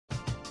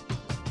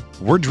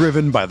We're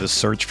driven by the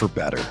search for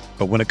better.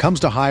 But when it comes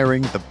to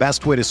hiring, the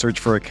best way to search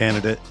for a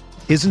candidate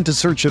isn't to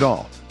search at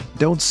all.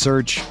 Don't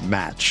search,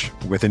 match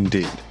with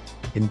Indeed.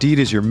 Indeed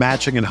is your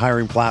matching and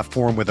hiring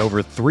platform with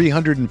over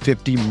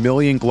 350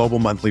 million global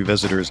monthly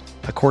visitors,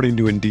 according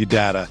to Indeed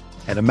data,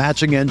 and a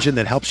matching engine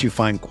that helps you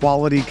find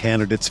quality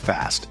candidates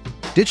fast.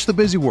 Ditch the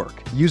busy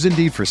work. Use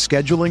Indeed for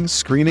scheduling,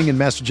 screening, and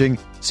messaging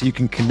so you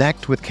can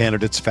connect with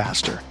candidates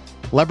faster.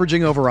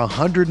 Leveraging over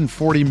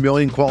 140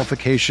 million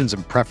qualifications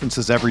and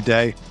preferences every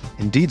day,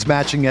 Indeed's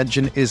matching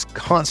engine is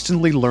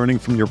constantly learning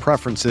from your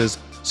preferences,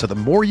 so the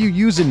more you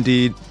use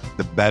Indeed,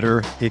 the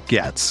better it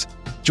gets.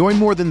 Join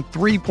more than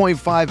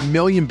 3.5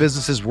 million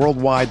businesses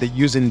worldwide that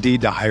use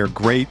Indeed to hire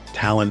great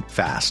talent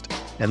fast.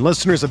 And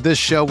listeners of this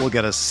show will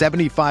get a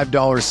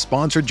 $75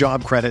 sponsored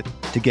job credit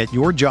to get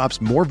your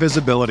jobs more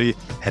visibility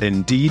at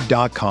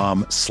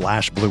Indeed.com/Blue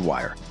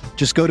Wire.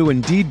 Just go to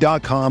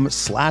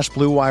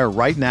Indeed.com/Blue Wire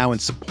right now and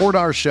support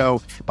our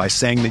show by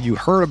saying that you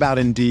heard about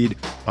Indeed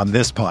on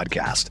this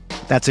podcast.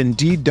 That's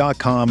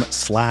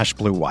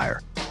Indeed.com/Blue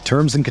Wire.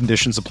 Terms and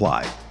conditions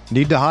apply.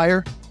 Need to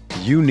hire?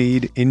 You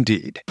need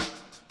Indeed.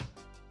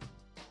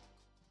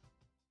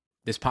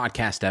 This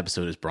podcast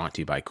episode is brought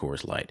to you by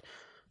Coors Light.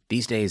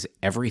 These days,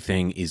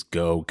 everything is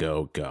go,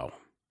 go, go.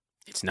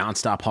 It's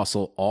nonstop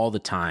hustle all the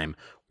time.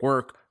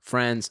 Work,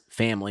 friends,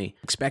 family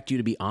expect you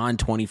to be on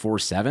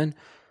 24/7.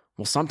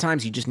 Well,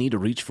 sometimes you just need to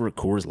reach for a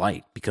Coors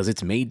Light because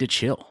it's made to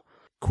chill.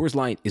 Coors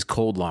Light is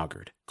cold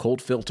lagered,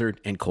 cold filtered,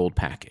 and cold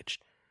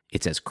packaged.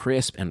 It's as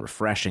crisp and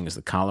refreshing as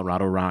the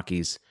Colorado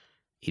Rockies.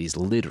 It is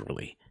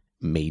literally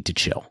made to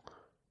chill.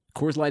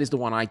 Coors Light is the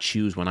one I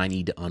choose when I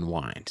need to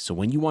unwind. So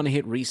when you want to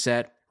hit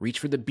reset, reach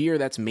for the beer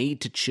that's made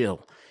to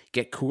chill.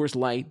 Get Coors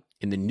Light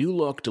in the new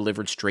look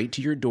delivered straight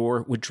to your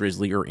door with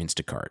Drizzly or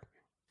Instacart.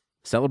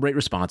 Celebrate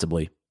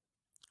responsibly.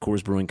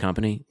 Coors Brewing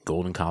Company,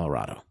 Golden,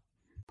 Colorado.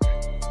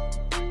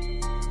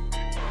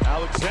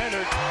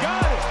 Alexander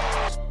got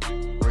it!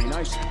 Very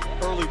nice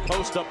early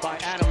post up by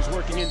Adams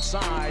working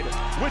inside.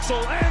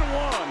 Whistle and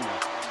one.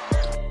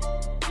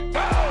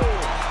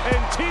 Oh!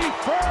 And T.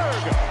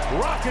 Ferg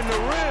rocking the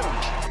rim.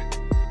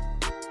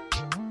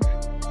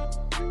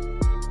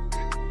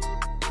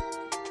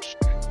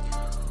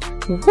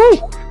 Woo!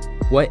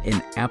 What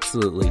an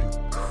absolutely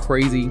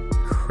crazy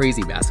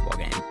basketball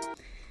game.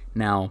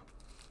 Now,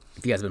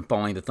 if you guys have been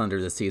following the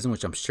Thunder this season,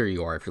 which I'm sure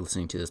you are if you're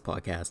listening to this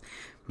podcast,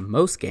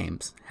 most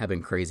games have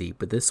been crazy,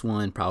 but this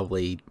one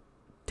probably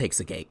takes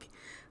the cake.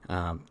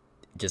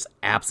 Just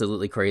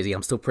absolutely crazy.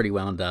 I'm still pretty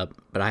wound up,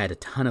 but I had a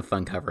ton of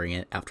fun covering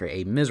it after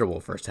a miserable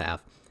first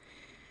half.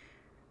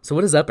 So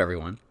what is up,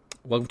 everyone?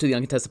 Welcome to the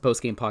Uncontested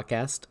Postgame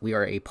Podcast. We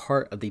are a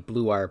part of the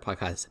Blue Wire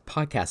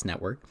Podcast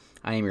Network.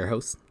 I am your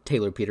host,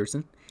 Taylor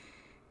Peterson.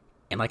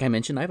 And like I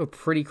mentioned, I have a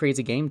pretty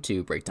crazy game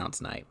to break down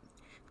tonight.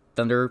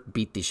 Thunder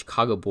beat the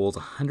Chicago Bulls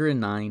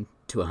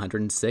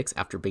 109-106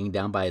 after being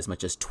down by as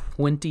much as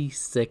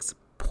 26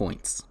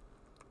 points.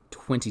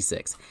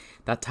 26.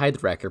 That tied the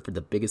record for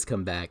the biggest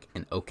comeback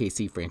in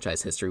OKC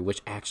franchise history,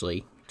 which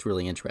actually is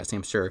really interesting.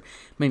 I'm sure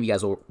many of you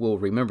guys will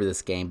remember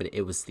this game, but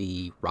it was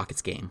the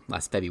Rockets game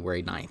last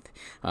February 9th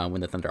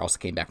when the Thunder also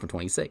came back from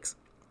 26.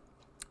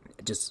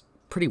 Just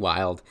pretty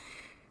wild.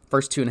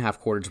 First 2.5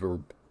 quarters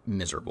were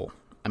miserable.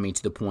 I mean,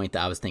 to the point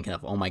that I was thinking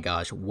of, oh my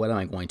gosh, what am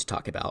I going to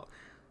talk about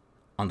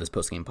on this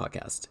postgame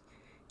podcast?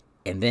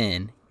 And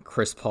then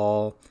Chris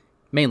Paul,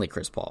 mainly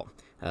Chris Paul,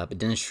 but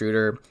Dennis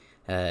Schroeder,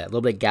 a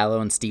little bit of Gallo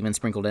and Stevens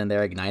sprinkled in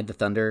there, ignited the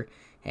Thunder,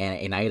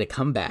 and I had a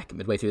comeback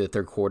midway through the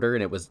third quarter,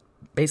 and it was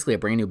basically a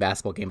brand new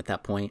basketball game at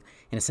that point,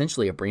 and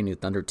essentially a brand new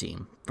Thunder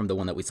team from the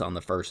one that we saw in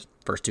the first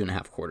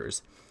 2.5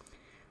 quarters.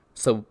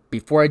 So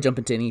before I jump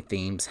into any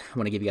themes, I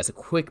want to give you guys a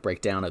quick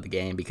breakdown of the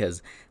game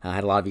because I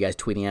had a lot of you guys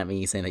tweeting at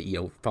me saying that,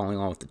 following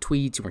along with the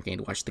tweets, you weren't getting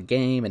to watch the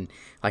game. And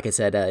like I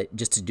said,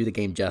 just to do the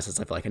game justice,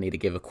 I feel like I need to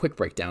give a quick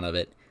breakdown of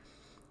it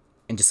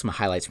and just some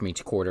highlights from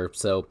each quarter.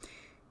 So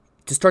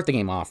to start the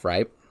game off,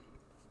 right,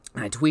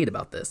 I tweeted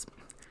about this,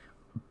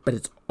 but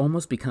it's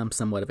almost become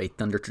somewhat of a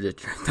Thunder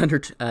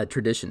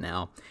tradition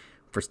now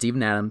for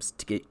Steven Adams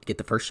to get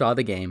the first shot of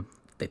the game.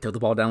 They throw the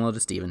ball down low to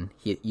Steven.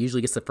 He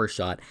usually gets the first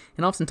shot,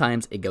 and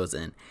oftentimes it goes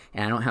in.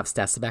 And I don't have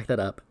stats to back that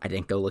up. I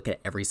didn't go look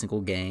at every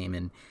single game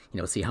and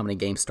see how many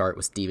games start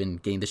with Steven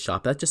getting the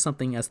shot. But that's just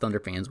something as Thunder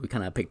fans we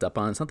kind of picked up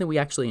on, something we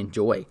actually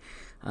enjoy.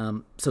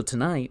 So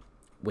tonight,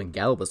 when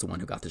Gallo was the one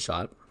who got the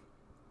shot,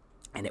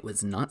 and it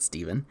was not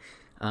Steven,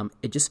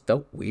 it just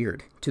felt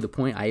weird to the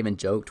point I even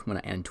joked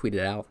and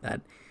tweeted out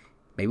that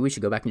maybe we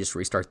should go back and just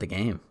restart the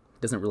game.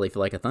 It doesn't really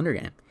feel like a Thunder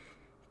game.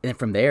 And then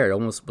from there, it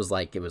almost was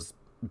like it was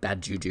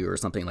bad juju or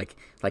something, like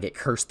it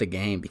cursed the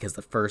game because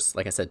the first,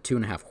 like I said,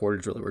 2.5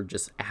 quarters really were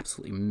just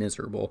absolutely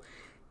miserable,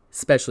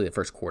 especially the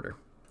first quarter.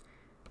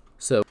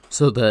 So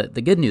the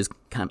good news,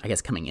 I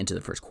guess, coming into the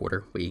first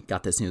quarter, we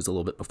got this news a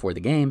little bit before the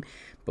game,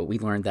 but we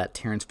learned that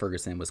Terrence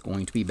Ferguson was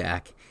going to be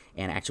back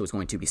and actually was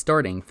going to be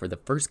starting for the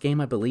first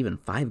game, I believe, in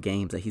 5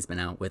 games that he's been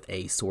out with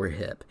a sore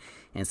hip.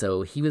 And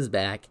so he was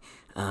back.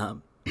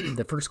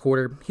 The first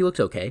quarter, he looked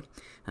okay.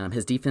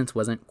 His defense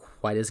wasn't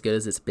quite as good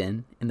as it's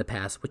been in the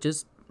past, which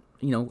is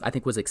I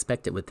think was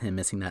expected with him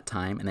missing that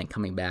time and then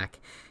coming back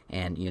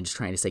and, just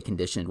trying to stay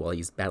conditioned while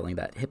he's battling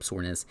that hip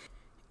soreness.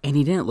 And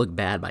he didn't look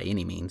bad by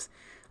any means.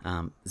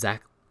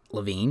 Zach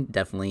LaVine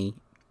definitely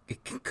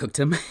cooked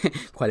him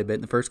quite a bit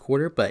in the first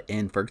quarter, but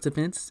in Ferg's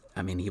defense,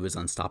 he was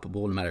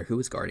unstoppable no matter who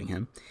was guarding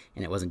him,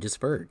 and it wasn't just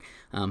Ferg.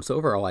 So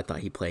overall, I thought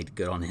he played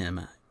good on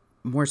him.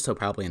 More so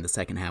probably in the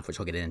second half, which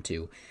I'll get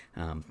into.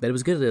 But it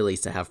was good at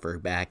least to have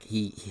Ferg back.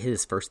 He hit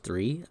his first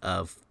 3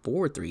 of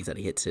 4 threes that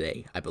he hit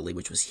today, I believe,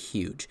 which was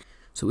huge.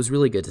 So it was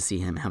really good to see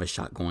him have a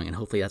shot going, and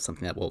hopefully that's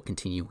something that will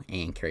continue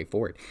and carry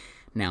forward.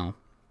 Now,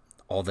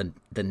 all the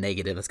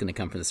negative that's going to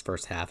come from this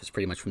first half is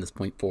pretty much from this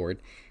point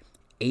forward.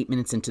 8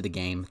 minutes into the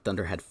game,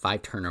 Thunder had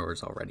 5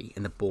 turnovers already,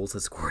 and the Bulls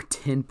had scored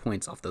 10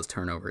 points off those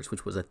turnovers,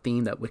 which was a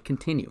theme that would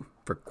continue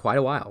for quite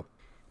a while.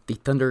 The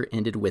Thunder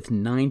ended with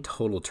 9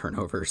 total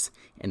turnovers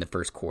in the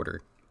first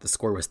quarter. The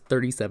score was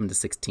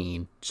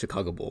 37-16,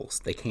 Chicago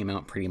Bulls. They came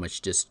out pretty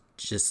much just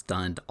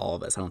stunned all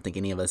of us. I don't think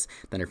any of us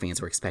Thunder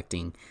fans were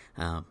expecting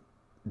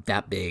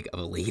that big of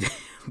a lead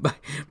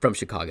from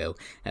Chicago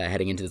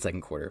heading into the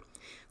second quarter.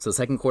 So the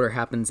second quarter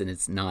happens, and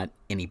it's not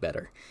any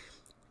better.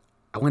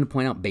 I want to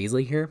point out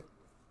Bazley here.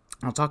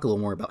 I'll talk a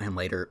little more about him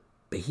later,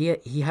 but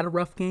he had a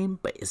rough game,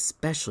 but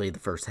especially the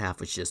first half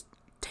was just,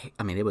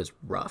 it was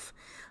rough.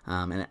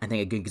 And I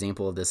think a good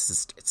example of this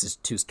is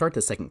to start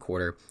the second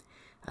quarter.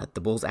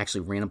 The Bulls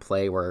actually ran a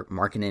play where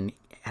Markkanen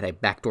had a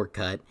backdoor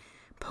cut,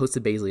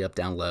 posted Bazley up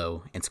down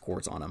low, and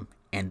scores on him.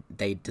 And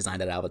they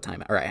designed it out of the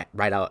timeout, or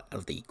right out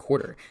of the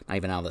quarter, not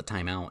even out of the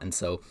timeout. And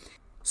so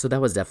that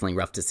was definitely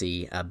rough to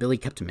see. Billy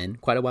kept him in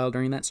quite a while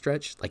during that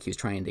stretch, like he was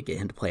trying to get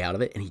him to play out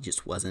of it, and he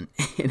just wasn't.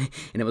 And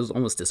it was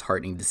almost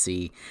disheartening to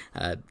see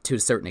to a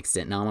certain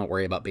extent. Now, I'm not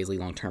worried about Bazley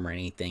long-term or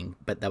anything,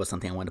 but that was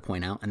something I wanted to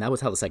point out, and that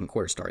was how the second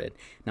quarter started.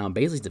 Now, in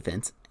Bazley's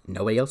defense,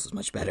 nobody else was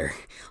much better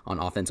on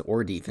offense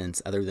or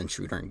defense other than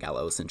Schroeder and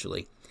Gallo,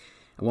 essentially.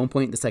 At one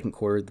point in the second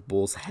quarter, the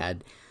Bulls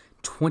had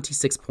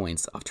 26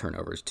 points off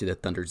turnovers to the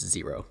Thunder's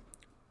 0,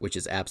 which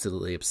is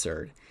absolutely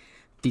absurd.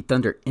 The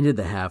Thunder ended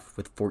the half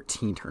with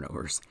 14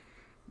 turnovers.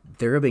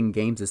 There have been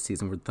games this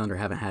season where the Thunder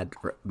haven't had,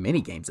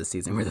 many games this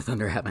season where the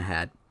Thunder haven't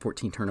had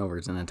 14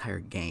 turnovers in an entire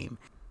game.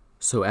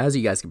 So as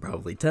you guys can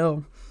probably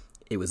tell,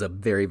 it was a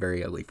very,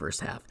 very ugly first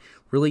half.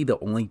 Really, the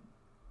only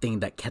thing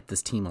that kept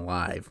this team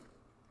alive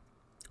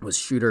was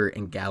Schroeder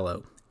and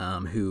Gallo,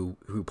 who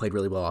played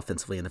really well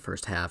offensively in the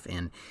first half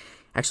and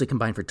actually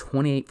combined for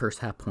 28 first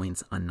half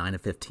points on 9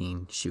 of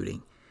 15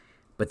 shooting.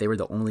 But they were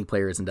the only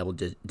players in double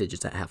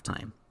digits at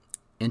halftime.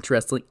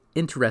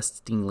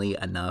 Interestingly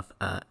enough,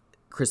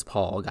 Chris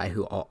Paul, a guy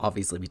who I'll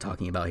obviously be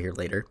talking about here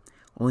later,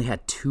 only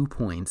had 2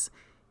 points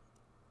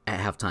at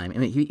halftime.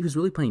 He was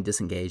really playing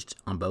disengaged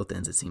on both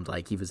ends, it seemed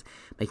like. He was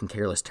making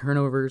careless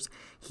turnovers.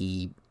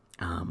 He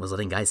was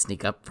letting guys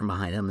sneak up from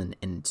behind him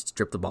and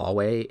strip the ball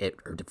away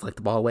or deflect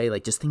the ball away,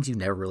 like just things you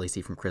never really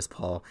see from Chris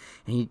Paul.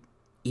 And he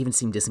even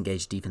seemed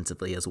disengaged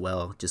defensively as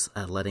well, just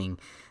letting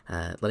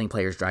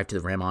players drive to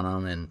the rim on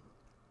him, and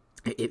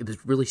it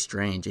was really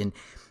strange. And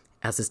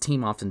as his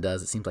team often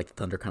does, it seems like the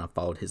Thunder kind of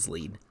followed his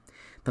lead.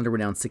 Thunder were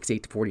down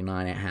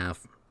 68-49 at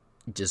half.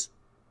 Just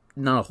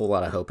not a whole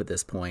lot of hope at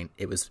this point.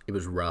 It was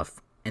rough.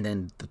 And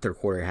then the third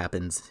quarter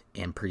happens,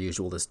 and per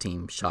usual, this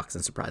team shocks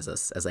and surprises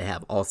us, as they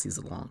have all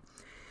season long.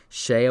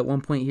 Shea at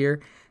one point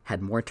here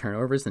had more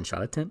turnovers than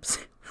shot attempts,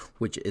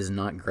 which is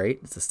not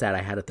great. It's a stat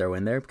I had to throw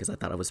in there because I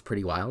thought it was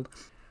pretty wild.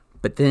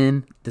 But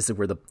then this is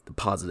where the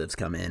positives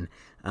come in.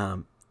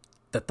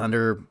 The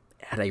Thunder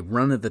had a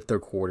run of the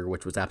third quarter,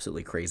 which was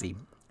absolutely crazy.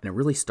 And it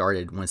really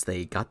started once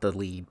they got the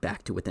lead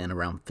back to within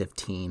around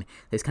 15.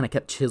 They just kind of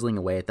kept chiseling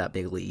away at that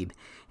big lead.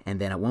 And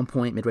then at one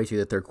point, midway through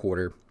the third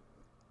quarter,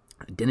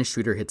 Dennis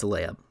Schroeder hits a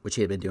layup, which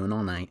he had been doing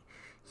all night.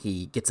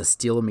 He gets a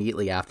steal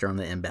immediately after on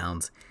the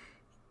inbounds.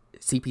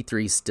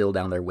 CP3's still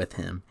down there with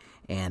him.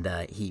 And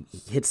he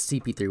hits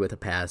CP3 with a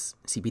pass.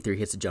 CP3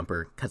 hits a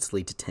jumper, cuts the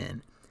lead to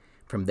 10.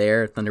 From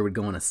there, Thunder would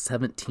go on a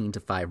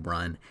 17-5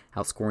 run,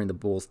 outscoring the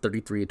Bulls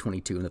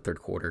 33-22 in the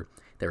third quarter.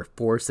 They were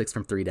 4 of 6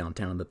 from 3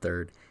 downtown in the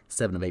third,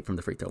 7 of 8 from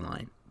the free throw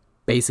line.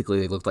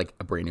 Basically, they looked like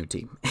a brand new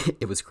team.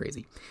 It was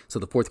crazy. So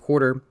the fourth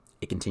quarter,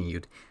 it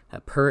continued.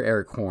 Per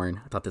Eric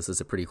Horn, I thought this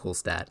was a pretty cool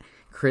stat.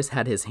 Chris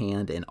had his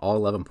hand in all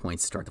 11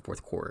 points to start the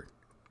fourth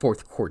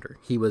quarter.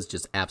 He was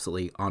just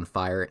absolutely on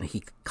fire, and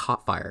he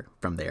caught fire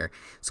from there.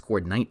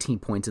 Scored 19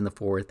 points in the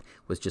fourth,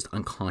 was just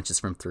unconscious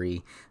from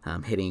 3,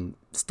 hitting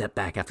step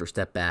back after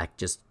step back,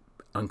 just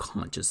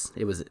unconscious.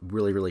 It was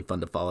really, really fun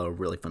to follow,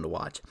 really fun to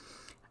watch.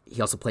 He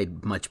also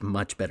played much,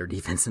 much better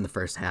defense in the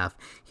first half.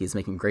 He was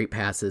making great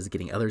passes,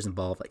 getting others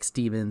involved like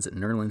Stevens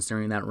and Nerlens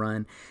during that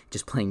run,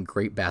 just playing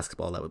great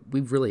basketball that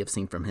we really have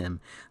seen from him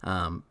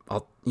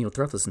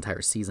throughout this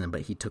entire season,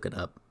 but he took it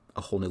up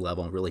a whole new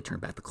level and really turned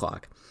back the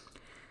clock.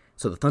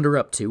 So the Thunder are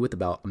up 2 with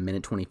about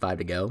 1:25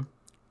 to go.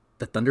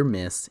 The Thunder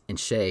miss, and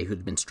Shea,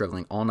 who'd been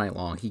struggling all night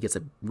long, he gets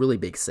a really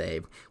big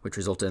save, which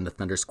resulted in the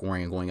Thunder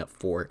scoring and going up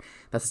 4.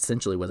 That's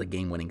essentially was a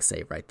game-winning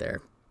save right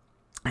there.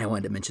 I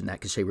wanted to mention that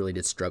because Shea really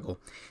did struggle.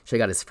 Shea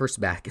got his first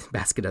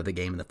basket of the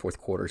game in the fourth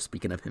quarter,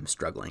 speaking of him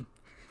struggling.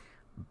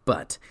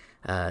 But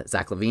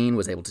Zach LaVine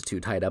was able to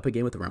tie it up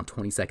again with around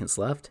 20 seconds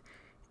left,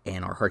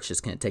 and our hearts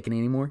just couldn't take it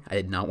anymore. I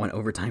did not want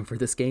overtime for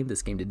this game.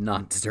 This game did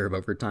not deserve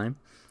overtime.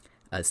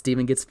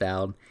 Steven gets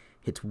fouled,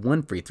 hits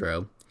one free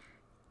throw,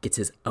 gets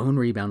his own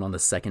rebound on the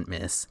second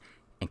miss,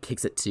 and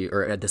kicks it to,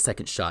 or the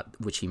second shot,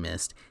 which he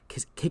missed,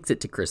 kicks it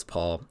to Chris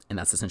Paul, and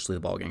that's essentially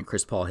the ball game.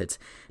 Chris Paul hits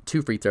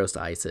 2 free throws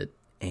to ice it,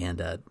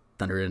 and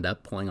Thunder ended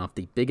up pulling off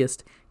the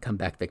biggest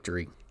comeback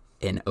victory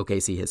in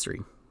OKC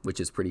history, which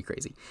is pretty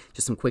crazy.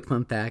 Just some quick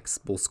fun facts.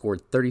 Bulls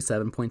scored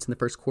 37 points in the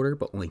first quarter,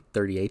 but only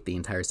 38 the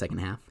entire second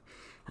half.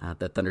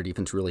 The Thunder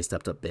defense really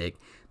stepped up big.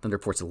 Thunder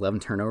forced 11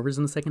 turnovers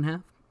in the second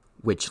half,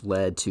 which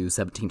led to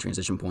 17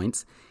 transition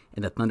points.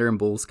 And the Thunder and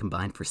Bulls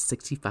combined for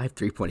 65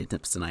 three-point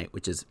attempts tonight,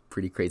 which is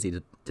pretty crazy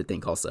to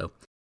think also.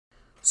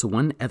 So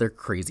one other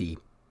crazy,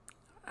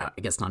 I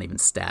guess not even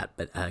stat,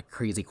 but a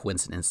crazy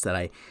coincidence that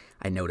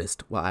I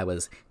noticed while I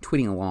was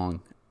tweeting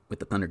along with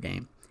the Thunder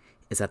game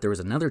is that there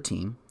was another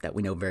team that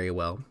we know very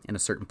well, and a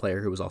certain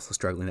player who was also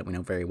struggling that we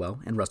know very well,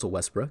 and Russell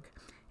Westbrook,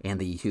 and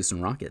the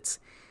Houston Rockets.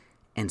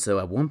 And so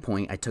at one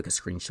point, I took a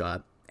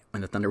screenshot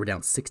when the Thunder were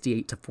down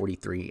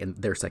 68-43 in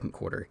their second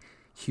quarter.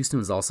 Houston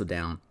was also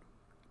down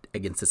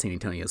against the San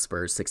Antonio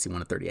Spurs,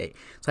 61-38.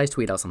 So I just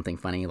tweeted out something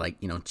funny, like,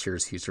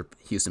 cheers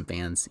Houston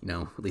fans,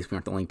 at least we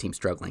aren't the only team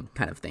struggling,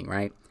 kind of thing,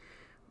 right?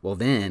 Well,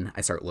 then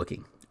I start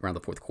looking around the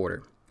fourth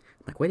quarter.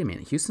 I'm like, wait a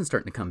minute, Houston's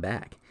starting to come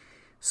back.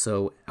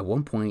 So at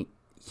one point,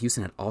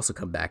 Houston had also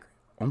come back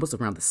almost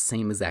around the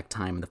same exact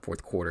time in the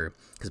fourth quarter,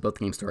 because both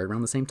games started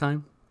around the same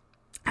time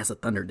as the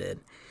Thunder did.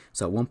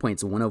 So at one point,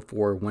 it's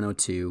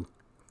 104-102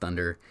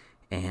 Thunder,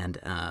 and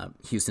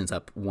Houston's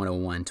up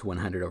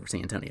 101-100 over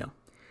San Antonio.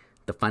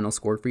 The final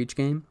score for each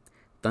game,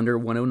 Thunder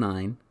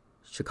 109,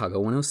 Chicago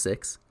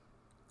 106,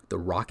 the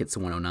Rockets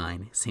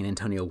 109, San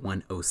Antonio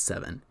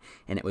 107.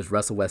 And it was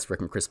Russell Westbrook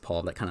and Chris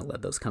Paul that kind of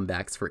led those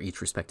comebacks for each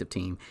respective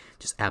team.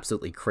 Just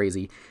absolutely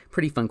crazy.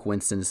 Pretty fun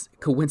coincidence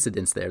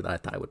there that I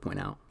thought I would point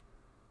out.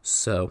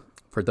 So,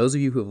 for those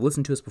of you who have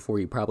listened to us before,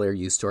 you probably are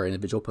used to our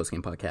individual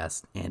postgame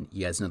podcast, and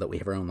you guys know that we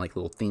have our own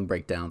little theme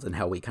breakdowns and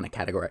how we kind of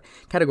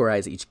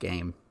categorize each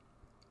game.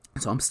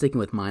 So I'm sticking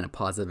with mine of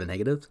positive and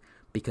negatives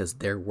because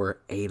there were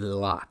a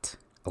lot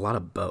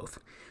of both,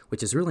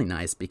 which is really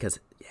nice because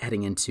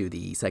heading into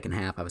the second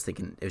half, I was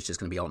thinking it was just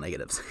going to be all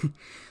negatives.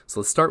 So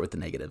let's start with the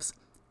negatives.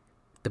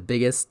 The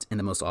biggest and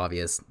the most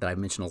obvious that I've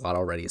mentioned a lot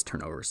already is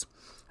turnovers.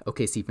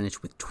 OKC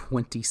finished with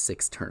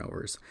 26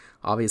 turnovers.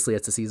 Obviously,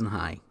 that's a season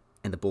high,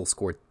 and the Bulls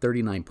scored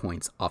 39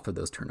 points off of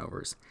those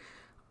turnovers.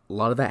 A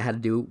lot of that had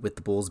to do with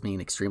the Bulls being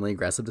extremely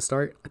aggressive to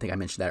start. I think I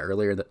mentioned that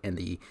earlier in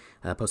the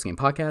post-game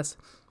podcast.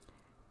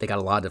 They got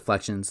a lot of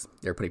deflections.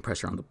 They were putting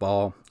pressure on the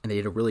ball, and they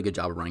did a really good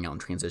job of running out in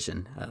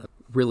transition.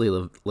 Really,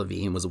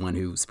 LaVine was the one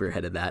who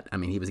spearheaded that. I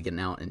mean, he was getting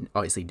out and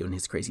obviously doing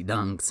his crazy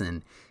dunks,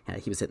 and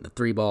he was hitting the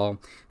 3-ball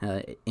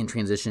in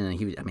transition.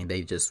 And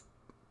they just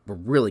were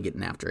really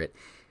getting after it.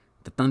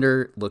 The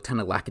Thunder looked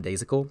kind of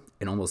lackadaisical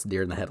and almost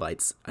deer in the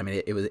headlights. I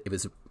mean, it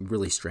was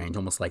really strange,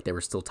 almost like they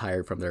were still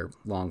tired from their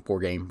long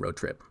 4-game road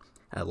trip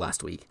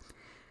last week.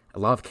 A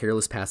lot of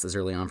careless passes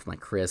early on from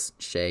like Chris,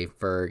 Shea,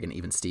 Ferg, and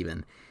even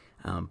Steven.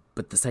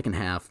 But the second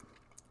half,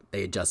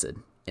 they adjusted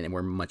and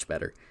were much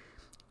better.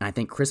 And I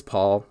think Chris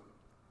Paul,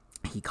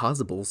 he caused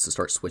the Bulls to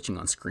start switching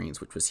on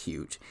screens, which was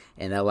huge.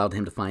 And that allowed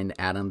him to find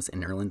Adams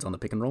and Nerlens on the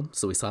pick and roll.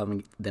 So we saw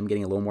them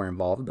getting a little more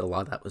involved, but a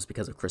lot of that was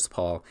because of Chris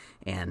Paul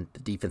and the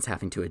defense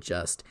having to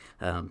adjust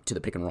to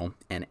the pick and roll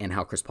and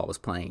how Chris Paul was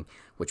playing,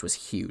 which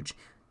was huge.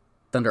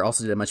 Thunder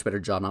also did a much better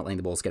job not letting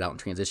the Bulls get out in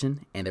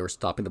transition, and they were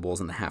stopping the Bulls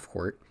in the half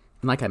court.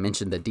 And like I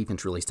mentioned, the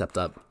defense really stepped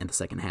up in the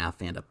second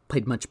half and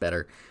played much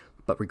better.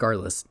 But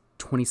regardless,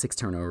 26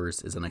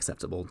 turnovers is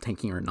unacceptable,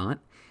 tanking or not.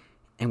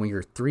 And when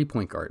your 3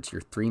 point guards,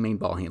 your 3 main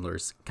ball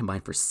handlers,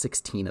 combined for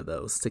 16 of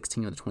those,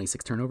 16 of the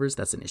 26 turnovers,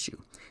 that's an issue.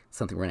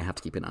 Something we're going to have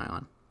to keep an eye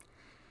on.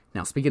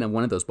 Now, speaking of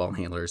one of those ball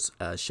handlers,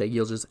 Shai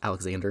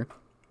Gilgeous-Alexander,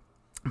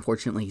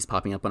 unfortunately, he's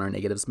popping up on our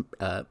negatives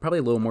probably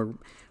a little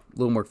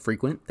more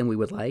frequent than we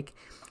would like,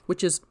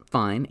 which is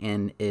fine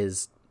and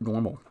is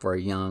normal for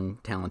a young,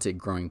 talented,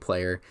 growing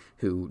player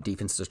who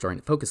defenses are starting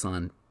to focus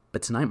on.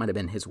 But tonight might have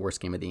been his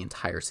worst game of the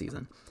entire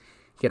season.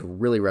 He had a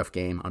really rough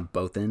game on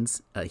both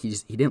ends. He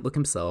didn't look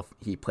himself.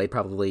 He played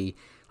probably,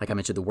 like I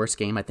mentioned, the worst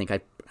game I think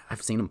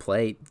I've seen him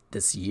play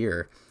this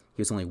year.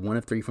 He was only 1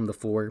 of 3 from the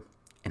floor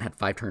and had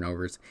 5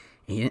 turnovers.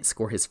 And he didn't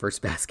score his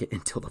first basket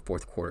until the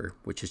fourth quarter,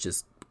 which is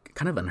just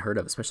kind of unheard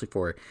of, especially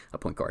for a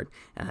point guard,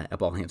 a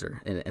ball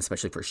handler, and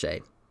especially for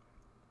Shai.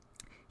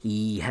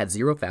 He had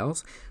 0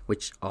 fouls,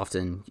 which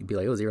often you'd be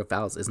like, 0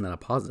 fouls, isn't that a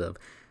positive?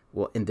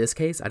 Well, in this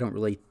case, I don't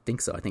really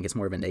think so. I think it's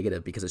more of a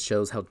negative because it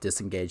shows how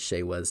disengaged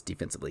Shai was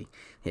defensively.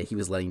 He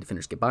was letting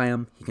defenders get by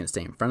him. He couldn't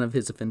stay in front of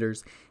his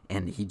defenders,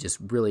 and he just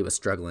really was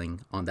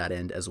struggling on that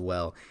end as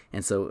well.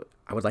 And so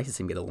I would like to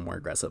see him get a little more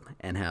aggressive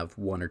and have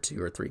 1 or 2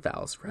 or 3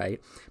 fouls,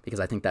 right? Because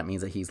I think that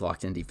means that he's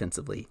locked in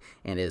defensively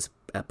and is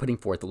putting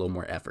forth a little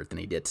more effort than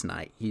he did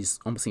tonight.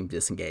 He's almost seemed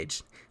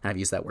disengaged. And I've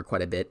used that word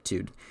quite a bit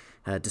to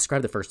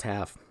describe the first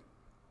half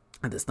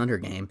of this Thunder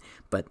game,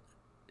 but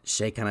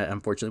Shai kind of,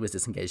 unfortunately, was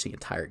disengaged the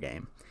entire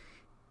game.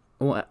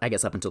 well, I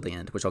guess up until the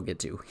end, which I'll get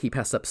to. He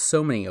passed up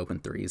so many open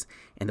threes,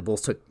 and the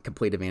Bulls took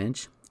complete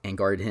advantage and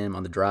guarded him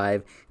on the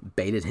drive,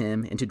 baited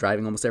him into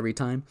driving almost every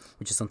time,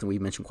 which is something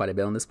we've mentioned quite a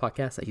bit on this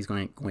podcast, that he's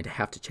going to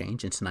have to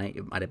change. And tonight,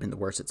 it might have been the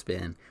worst it's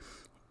been.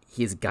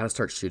 He's got to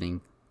start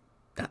shooting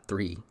that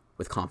three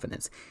with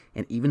confidence.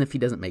 And even if he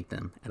doesn't make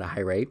them at a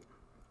high rate,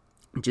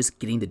 just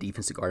getting the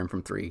defense to guard him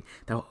from three,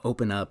 that'll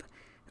open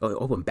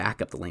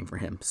back up the lane for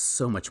him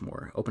so much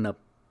more, open up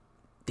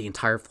the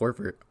entire floor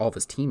for all of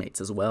his teammates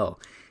as well.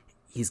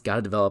 He's got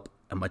to develop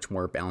a much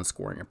more balanced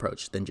scoring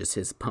approach than just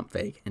his pump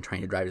fake and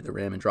trying to drive to the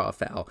rim and draw a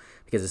foul,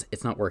 because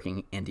it's not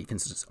working and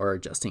defenses are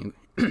adjusting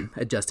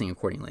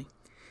accordingly.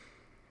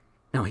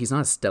 Now, he's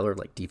not a stellar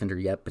defender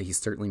yet, but he's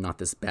certainly not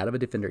this bad of a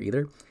defender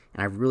either.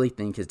 And I really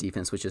think his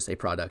defense was just a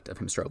product of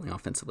him struggling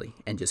offensively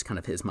and just kind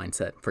of his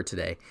mindset for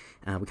today.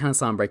 We kind of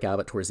saw him break out of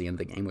it towards the end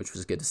of the game, which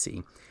was good to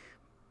see.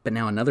 But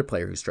now another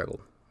player who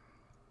struggled,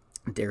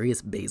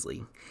 Darius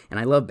Bazley. And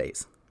I love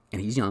Baze,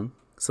 and he's young,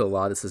 so a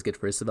lot of this is good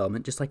for his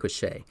development, just like with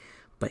Shea.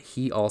 But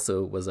he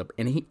also was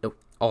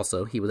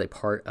he was a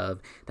part of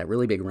that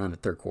really big run in the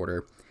third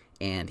quarter,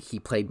 and he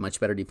played much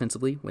better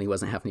defensively when he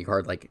wasn't having to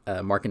guard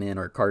Markkanen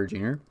or Carter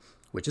Jr.,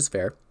 which is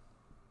fair.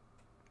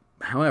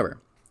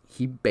 However,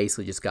 he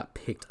basically just got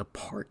picked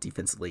apart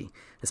defensively,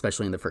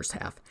 especially in the first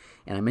half.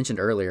 And I mentioned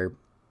earlier,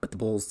 but the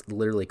Bulls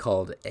literally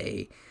called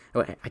I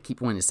keep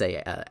wanting to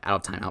say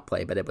out-of-time-out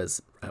play, but it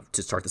was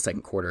to start the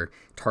second quarter,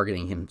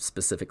 targeting him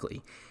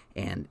specifically.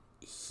 And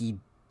he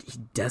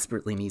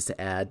desperately needs to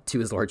add to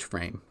his large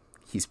frame.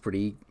 He's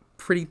pretty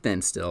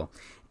thin still,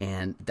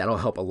 and that'll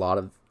help a lot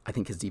of, I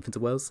think, his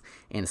defensive woes,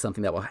 and it's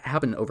something that will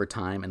happen over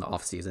time in the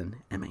offseason.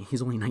 I mean,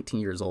 he's only 19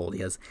 years old.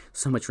 He has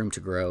so much room to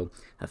grow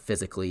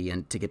physically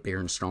and to get bigger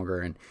and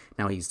stronger, and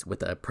now he's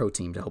with a pro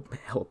team to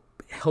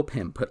help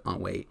him put on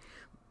weight.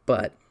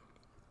 But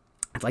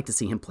I'd like to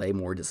see him play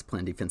more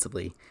disciplined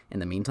defensively in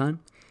the meantime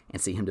and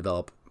see him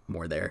develop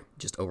more there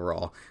just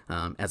overall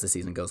as the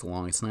season goes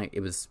along. Tonight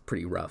it was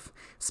pretty rough,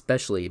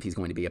 especially if he's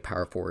going to be a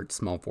power forward,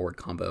 small forward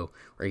combo,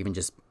 or even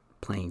just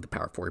playing the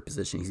power forward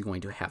position. He's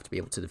going to have to be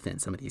able to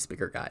defend some of these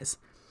bigger guys.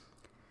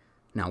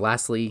 Now,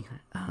 lastly,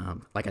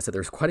 like I said,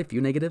 there's quite a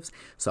few negatives,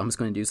 so I'm just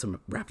going to do some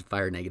rapid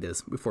fire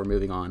negatives before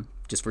moving on,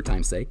 just for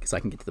time's sake, so I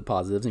can get to the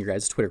positives and your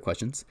guys' Twitter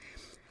questions.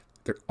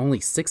 There are only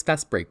 6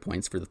 fast break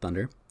points for the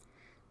Thunder.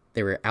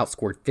 They were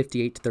outscored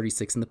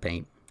 58-36 in the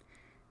paint.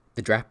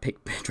 The draft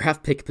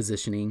pick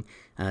positioning,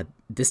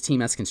 this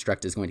team as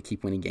constructed is going to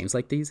keep winning games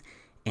like these.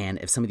 And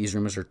if some of these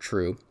rumors are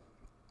true,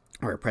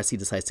 or Presti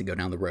decides to go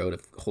down the road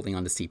of holding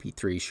on to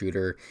CP3,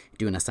 Shooter,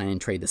 doing a sign-in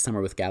trade this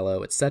summer with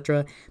Gallo,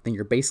 etc., then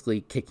you're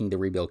basically kicking the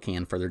rebuild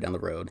can further down the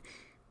road,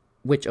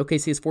 which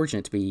OKC is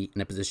fortunate to be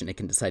in a position it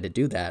can decide to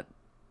do that,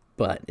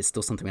 but it's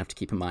still something we have to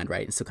keep in mind,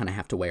 right? And still kind of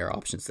have to weigh our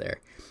options there.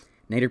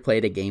 Nader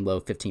played a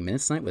game-low 15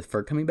 minutes tonight with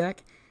Ferg coming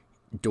back.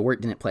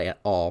 Dort didn't play at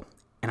all,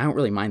 and I don't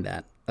really mind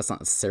that. That's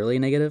not necessarily a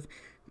negative,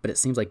 but it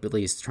seems like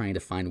Billy's trying to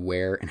find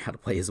where and how to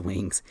play his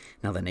wings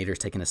now that Nader's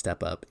taken a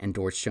step up and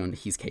Dort's shown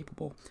he's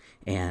capable.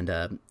 And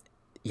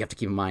you have to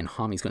keep in mind,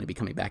 Hami's going to be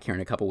coming back here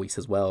in a couple weeks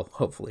as well,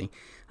 hopefully,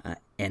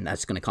 and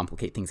that's going to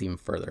complicate things even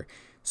further.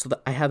 So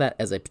I have that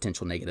as a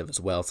potential negative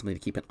as well, something to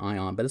keep an eye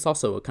on, but it's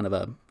also kind of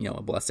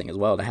a blessing as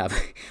well to have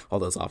all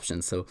those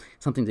options. So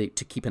something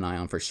to keep an eye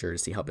on for sure to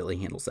see how Billy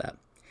handles that.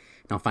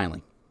 Now,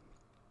 finally,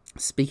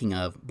 speaking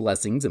of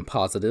blessings and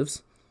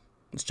positives,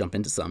 let's jump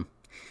into some.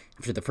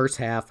 After the first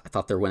half, I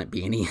thought there wouldn't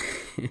be any.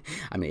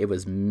 I mean, it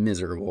was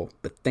miserable,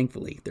 but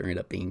thankfully there ended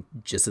up being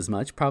just as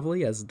much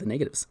probably as the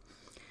negatives.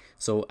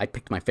 So I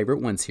picked my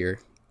favorite ones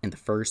here, and the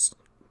first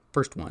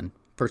one,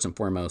 first and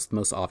foremost,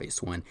 most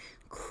obvious one,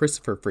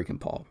 Christopher freaking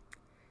Paul.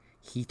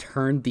 He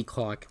turned the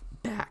clock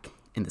back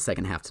in the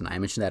second half tonight. I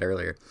mentioned that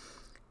earlier.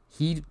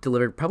 He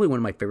delivered probably one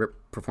of my favorite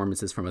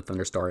performances from a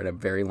Thunder star in a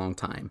very long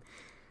time.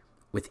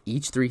 With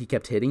each three he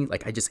kept hitting, I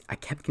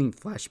kept getting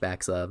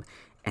flashbacks of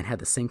and had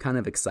the same kind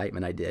of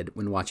excitement I did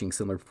when watching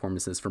similar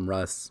performances from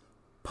Russ.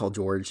 Paul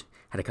George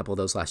had a couple of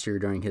those last year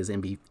during his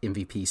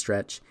MVP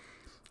stretch.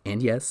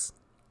 And yes,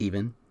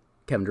 even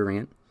Kevin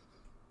Durant.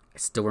 I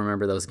still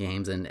remember those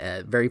games and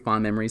very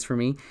fond memories for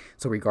me.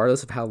 So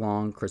regardless of how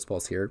long Chris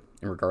Paul's here,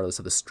 and regardless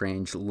of the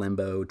strange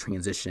limbo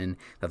transition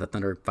that the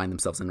Thunder find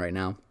themselves in right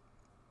now,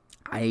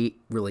 I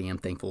really am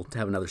thankful to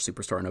have another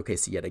superstar in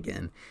OKC yet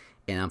again.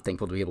 And I'm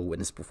thankful to be able to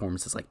witness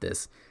performances like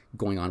this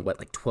going on,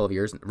 12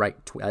 years, right?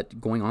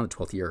 Going on the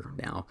 12th year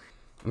now.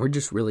 And we're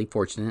just really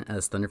fortunate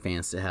as Thunder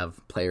fans to have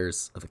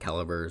players of the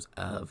calibers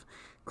of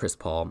Chris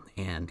Paul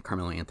and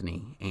Carmelo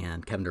Anthony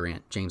and Kevin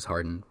Durant, James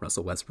Harden,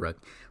 Russell Westbrook,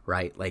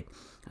 right?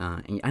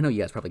 And I know you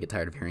guys probably get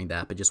tired of hearing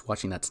that, but just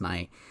watching that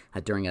tonight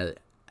during a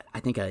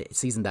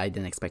season that I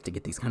didn't expect to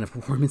get these kind of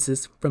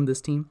performances from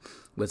this team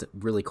was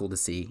really cool to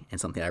see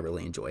and something I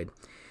really enjoyed.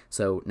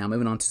 So now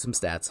moving on to some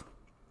stats.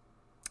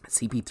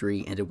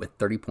 CP3 ended with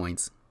 30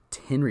 points,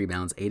 10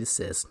 rebounds, 8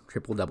 assists,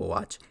 triple-double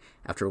watch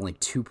after only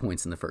 2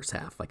 points in the first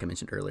half. Like I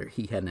mentioned earlier,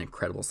 he had an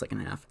incredible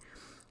second half.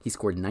 He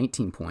scored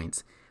 19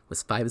 points,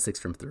 was 5 of 6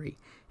 from 3,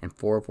 and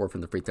 4 of 4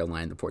 from the free throw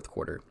line in the fourth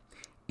quarter.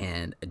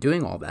 And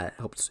doing all that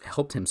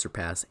helped him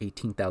surpass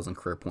 18,000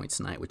 career points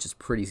tonight, which is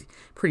pretty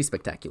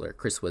spectacular.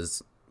 Chris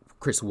was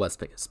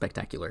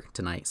spectacular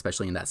tonight,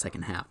 especially in that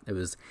second half. It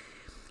was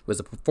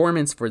a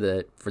performance for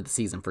the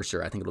season for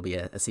sure. I think it'll be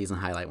a season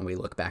highlight when we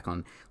look back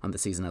on the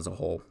season as a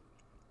whole.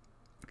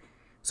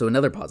 So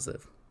another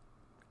positive,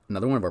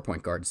 another one of our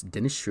point guards,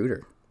 Dennis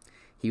Schroeder.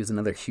 He was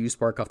another huge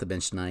spark off the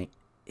bench tonight,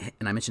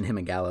 and I mentioned him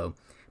and Gallo,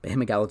 but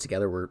him and Gallo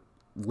together were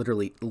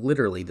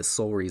literally the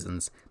sole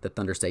reasons the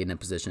Thunder stayed in a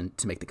position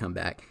to make the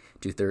comeback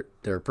due to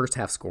their first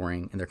half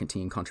scoring and their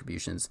continued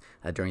contributions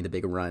during the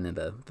big run in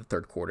the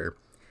third quarter.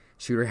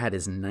 Schroeder had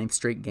his 9th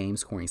straight game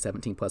scoring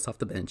 17 plus off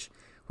the bench,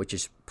 which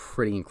is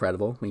pretty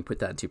incredible when you put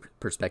that into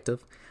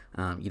perspective.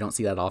 You don't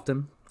see that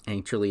often, and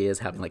he truly is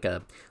having like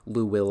a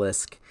Lou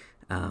Will-esque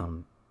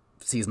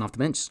season off the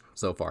bench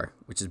so far,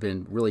 which has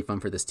been really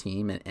fun for this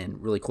team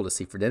and really cool to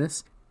see for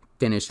Dennis.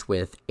 Finished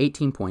with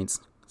 18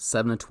 points,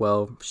 7 of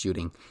 12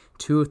 shooting,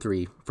 2 of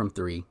 3 from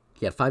 3.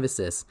 He had 5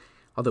 assists,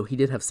 although he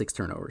did have 6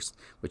 turnovers,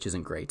 which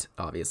isn't great,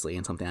 obviously,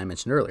 and something I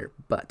mentioned earlier.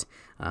 But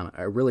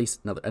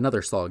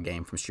another solid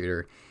game from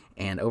Schroeder,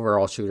 and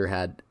overall Schroeder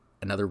had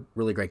another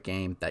really great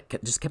game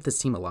that just kept this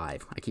team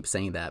alive. I keep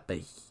saying that, but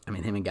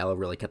him and Gallo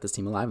really kept this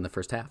team alive in the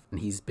first half, and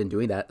he's been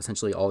doing that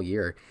essentially all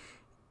year.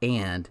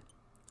 And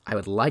I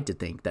would like to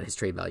think that his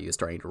trade value is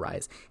starting to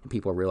rise, and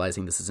people are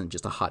realizing this isn't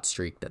just a hot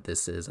streak, that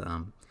this is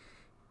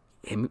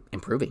him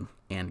improving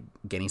and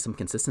gaining some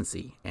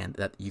consistency, and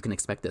that you can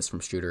expect this from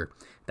Schroeder,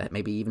 that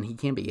maybe even he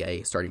can be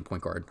a starting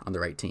point guard on the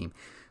right team.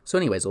 So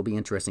anyways, it'll be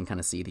interesting kind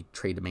of see the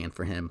trade demand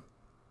for him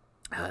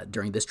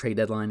during this trade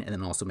deadline, and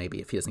then also maybe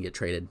if he doesn't get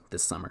traded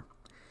this summer.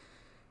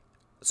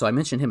 So I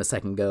mentioned him a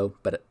second ago,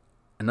 but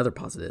another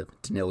positive,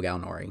 Danilo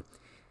Gallinari.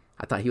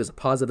 I thought he was a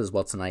positive as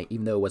well tonight,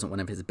 even though it wasn't one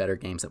of his better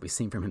games that we've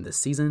seen from him this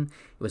season.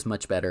 It was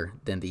much better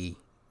than the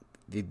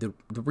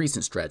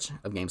recent stretch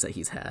of games that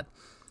he's had.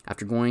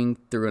 After going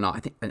through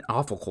an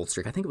awful cold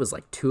streak, I think it was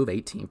like 2 of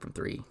 18 from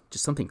 3,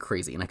 just something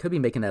crazy. And I could be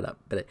making that up,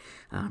 but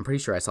I'm pretty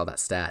sure I saw that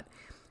stat.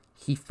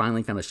 He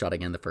finally found a shot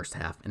again in the first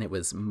half, and it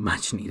was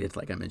much needed,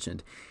 like I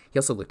mentioned. He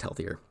also looked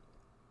healthier.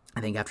 I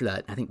think after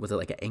that, was it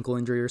like an ankle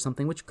injury or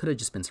something, which could have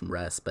just been some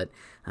rest, but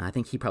I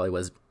think he probably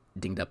was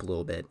dinged up a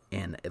little bit,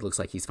 and it looks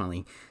like he's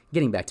finally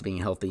getting back to being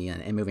healthy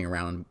and moving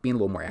around and being a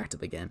little more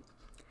active again.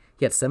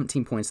 He had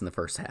 17 points in the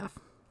first half,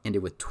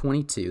 ended with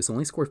 22, so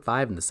only scored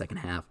 5 in the second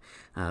half,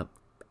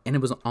 and it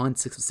was on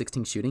 6 of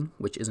 16 shooting,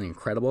 which isn't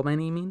incredible by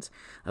any means,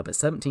 but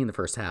 17 in the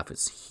first half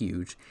is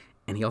huge,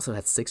 and he also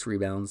had 6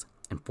 rebounds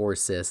and 4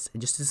 assists,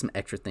 and just did some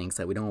extra things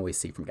that we don't always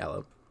see from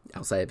Gallo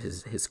outside of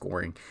his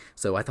scoring.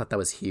 So I thought that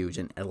was huge,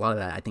 and a lot of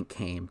that I think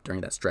came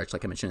during that stretch,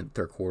 like I mentioned in the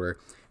third quarter,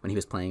 when he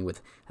was playing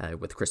with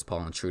Chris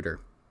Paul and Schroeder.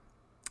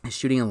 His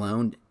shooting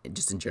alone,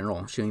 just in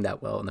general, shooting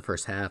that well in the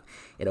first half,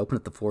 it opened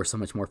up the floor so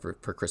much more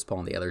for Chris Paul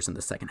and the others in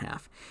the second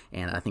half,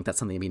 and I think that's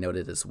something to be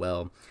noted as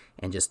well,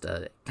 and just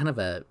kind of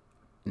an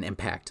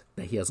impact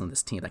that he has on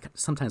this team that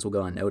sometimes will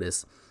go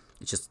unnoticed.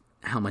 It's just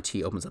how much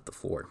he opens up the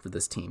floor for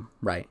this team,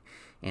 right?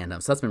 And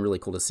so that's been really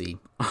cool to see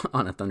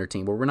on a Thunder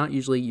team where we're not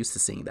usually used to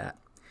seeing that.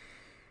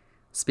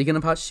 Speaking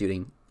of hot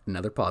shooting,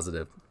 another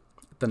positive.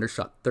 Thunder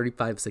shot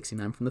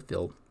 35-69 from the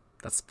field.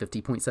 That's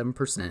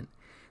 50.7%.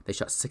 They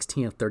shot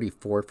 16 of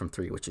 34 from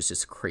 3, which is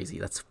just crazy.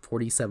 That's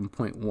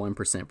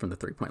 47.1% from the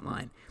three-point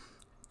line.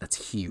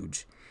 That's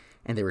huge.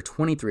 And they were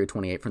 23 of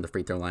 28 from the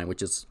free throw line,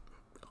 which is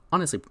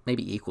honestly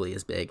maybe equally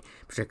as big,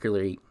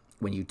 particularly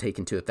when you take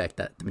into effect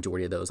that the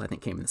majority of those, I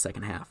think, came in the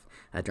second half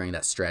during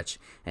that stretch.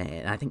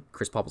 And I think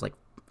Chris Paul was, like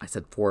I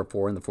said, 4 of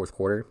 4 in the fourth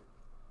quarter.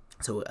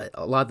 So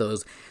a lot of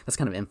those, that's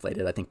kind of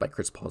inflated, I think, by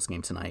Chris Paul's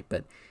game tonight,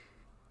 but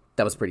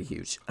that was pretty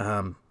huge.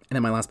 And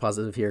then my last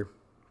positive here,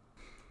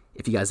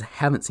 if you guys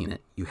haven't seen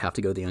it, you have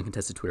to go to the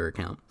Uncontested Twitter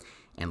account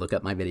and look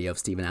up my video of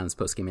Steven Adams'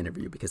 post-game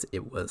interview because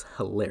it was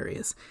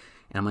hilarious.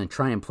 And I'm going to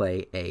try and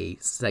play a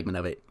segment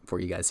of it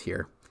for you guys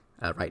here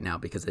right now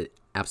because it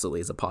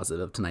absolutely is a positive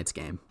of tonight's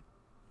game.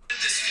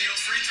 This field,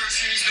 free throw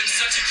shooting's been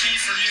such a key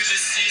for you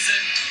this season.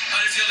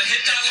 How did it feel to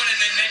hit that one and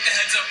then make the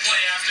heads-up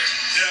play after?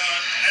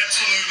 Yeah,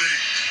 absolutely.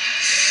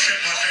 Shit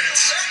my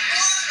pants.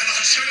 And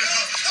I shouldn't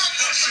have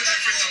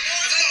picked them.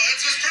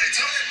 It's pretty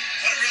tough.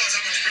 I didn't realize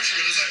how much pressure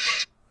it is like,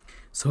 but...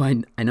 So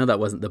I know that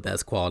wasn't the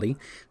best quality,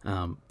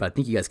 but I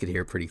think you guys could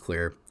hear it pretty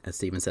clear. As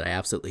Steven said, I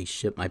absolutely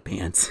shit my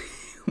pants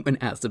when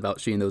asked about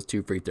shooting those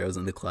 2 free throws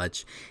in the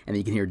clutch. And then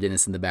you can hear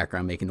Dennis in the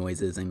background making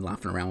noises and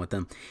laughing around with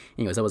them.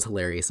 Anyways, that was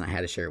hilarious, and I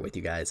had to share it with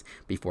you guys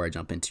before I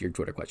jump into your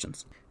Twitter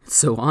questions.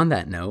 So on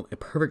that note, a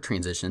perfect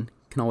transition.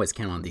 Can always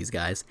count on these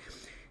guys.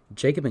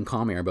 Jacob and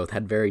Kamiar both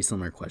had very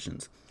similar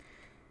questions.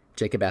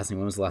 Jacob asked me,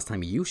 when was the last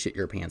time you shit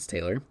your pants,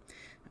 Taylor?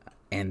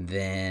 And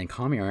then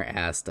Kamiar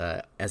asked,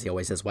 as he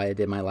always says, why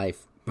did my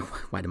wife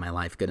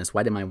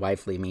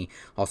leave me?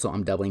 Also,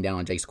 I'm doubling down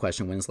on Jake's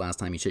question, when's the last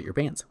time you shit your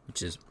pants?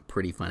 Which is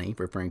pretty funny,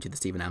 referring to the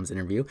Steven Adams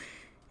interview.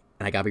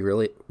 And I gotta be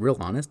real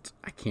honest,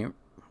 I can't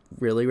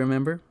really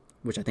remember,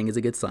 which I think is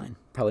a good sign.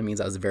 Probably means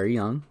I was very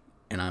young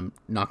and I'm,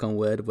 knock on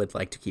wood, would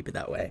like to keep it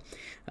that way.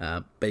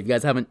 But if you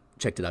guys haven't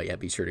checked it out yet,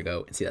 be sure to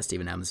go and see that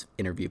Steven Adams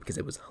interview because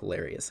it was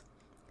hilarious.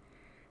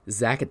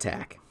 Zach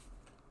Attack.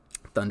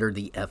 Thunder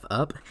the F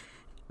up.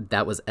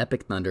 That was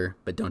epic thunder,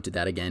 but don't do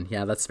that again.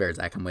 Yeah, that's fair,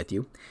 Zach. I'm with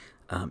you.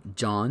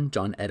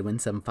 John Edwin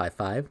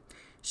 755.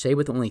 Shai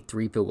with only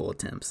 3 field goal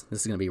attempts.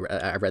 This is going to be,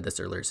 I read this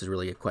earlier. This is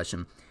really a good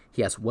question.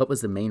 He asked, what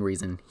was the main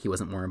reason he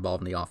wasn't more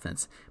involved in the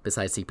offense?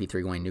 Besides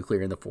CP3 going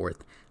nuclear in the 4th,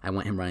 I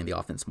want him running the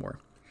offense more.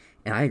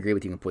 And I agree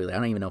with you completely. I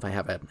don't even know if I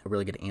have a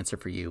really good answer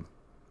for you.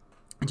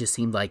 It just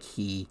seemed like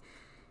he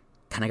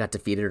kind of got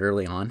defeated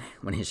early on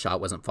when his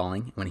shot wasn't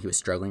falling, when he was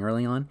struggling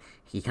early on.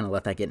 He kind of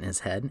let that get in his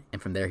head, and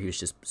from there he was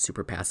just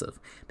super passive.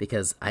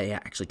 Because I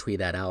actually tweeted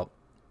that out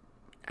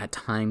at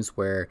times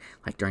where,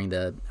 like during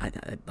the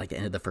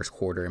end of the first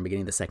quarter and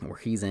beginning of the second, where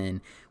he's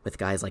in with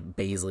guys like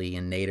Baisley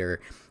and Nader,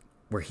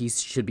 where he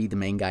should be the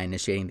main guy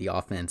initiating the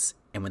offense,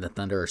 and when the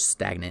Thunder are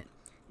stagnant,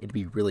 it'd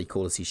be really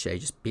cool to see Shai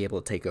just be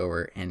able to take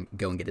over and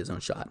go and get his own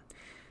shot.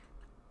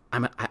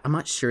 I'm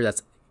not sure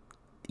that's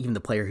even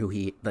the player who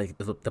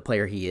the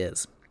player he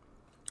is,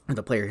 or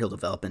the player he'll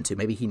develop into.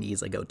 Maybe he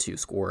needs a go-to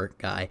scorer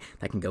guy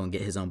that can go and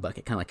get his own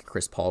bucket, kind of like a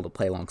Chris Paul to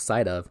play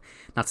alongside of.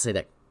 Not to say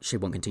that Shai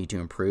won't continue to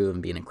improve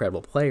and be an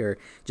incredible player,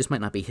 just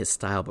might not be his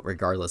style, but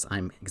regardless,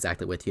 I'm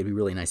exactly with you. It'd be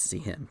really nice to see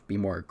him be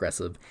more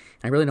aggressive.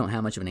 And I really don't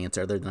have much of an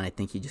answer other than I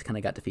think he just kind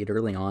of got defeated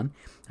early on.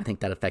 I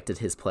think that affected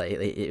his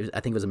play. I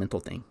think it was a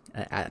mental thing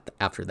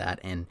after that,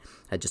 and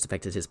it just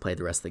affected his play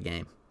the rest of the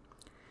game.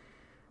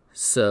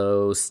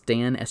 So,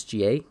 Stan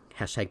SGA,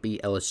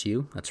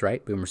 #BLSU, that's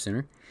right, Boomer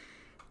Sooner.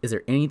 Is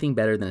there anything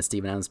better than a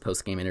Steven Adams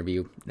post-game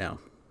interview? No.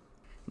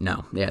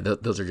 Yeah,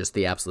 those are just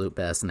the absolute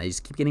best, and they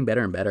just keep getting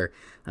better and better.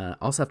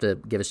 Also have to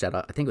give a shout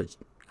out. I think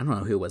I don't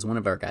know who it was. One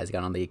of our guys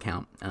got on the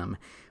account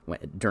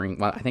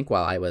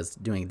while I was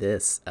doing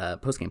this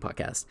post-game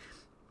podcast,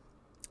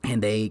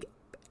 and they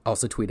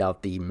also tweet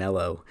out the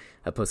Melo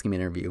post-game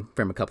interview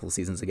from a couple of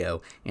seasons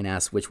ago and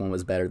asked which one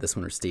was better, this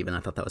one or Steven. I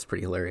thought that was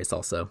pretty hilarious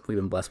also. We've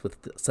been blessed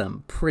with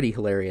some pretty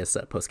hilarious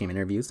post-game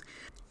interviews.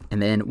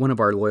 And then one of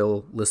our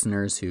loyal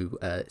listeners who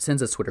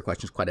sends us Twitter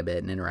questions quite a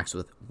bit and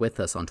interacts with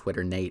us on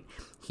Twitter, Nate,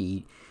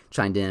 he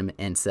chimed in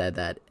and said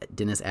that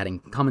Dennis adding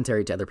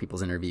commentary to other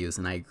people's interviews,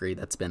 and I agree,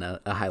 that's been a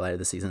highlight of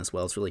the season as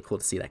well. It's really cool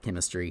to see that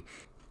chemistry.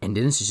 And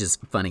Dennis is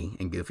just funny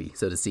and goofy.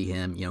 So to see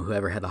him,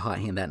 whoever had the hot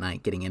hand that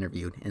night getting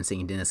interviewed and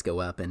seeing Dennis go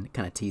up and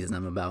kind of teasing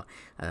them about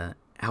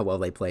how well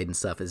they played and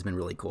stuff has been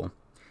really cool.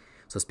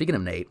 So speaking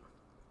of Nate,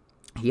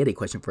 he had a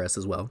question for us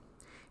as well.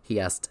 He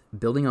asked,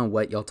 building on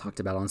what y'all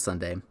talked about on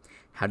Sunday,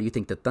 how do you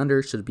think the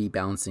Thunder should be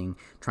balancing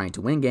trying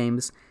to win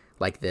games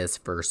like this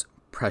versus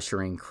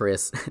pressuring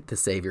Chris, the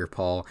savior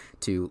Paul,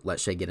 to let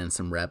Shai get in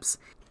some reps?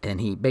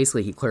 And he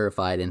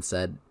clarified and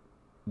said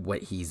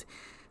what he's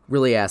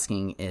really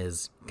asking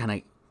is kind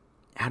of,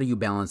 how do you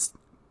balance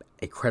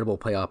a credible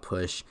playoff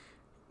push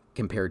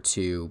compared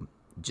to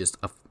just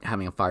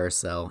having a fire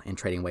sale and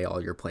trading away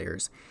all your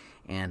players?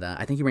 And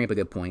I think you bring up a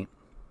good point.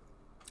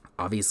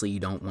 Obviously, you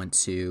don't want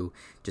to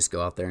just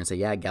go out there and say,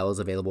 yeah, Gallo's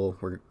available.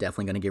 We're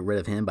definitely going to get rid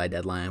of him by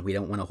deadline. We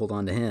don't want to hold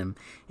on to him.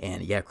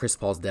 And yeah, Chris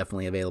Paul's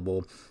definitely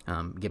available.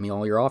 Give me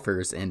all your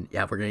offers. And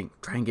yeah, we're going to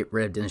try and get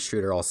rid of Dennis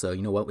Schroeder also.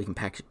 You know what? We can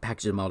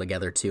package them all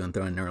together too and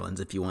throw in Nerlens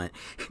if you want.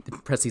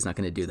 Presti's not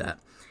going to do that.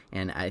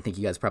 And I think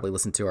you guys probably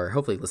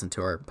hopefully listened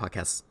to our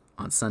podcast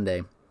on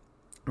Sunday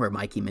where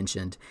Mikey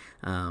mentioned,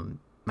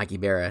 Mikey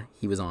Berra,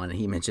 he was on and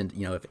he mentioned,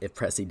 if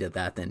Presti did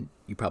that, then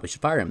you probably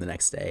should fire him the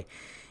next day.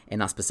 And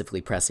not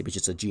specifically Presti, but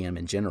just a GM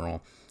in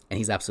general. And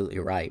he's absolutely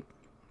right.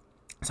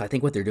 So I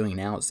think what they're doing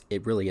now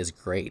it really is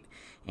great.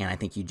 And I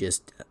think you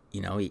just,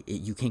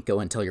 you can't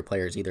go and tell your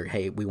players either,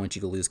 hey, we want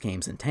you to lose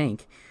games and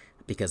tank,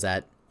 because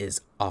that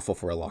is awful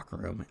for a locker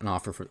room and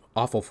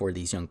awful for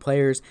these young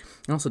players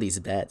and also these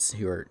vets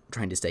who are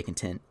trying to stay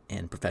content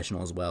and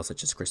professional as well,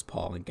 such as Chris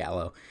Paul and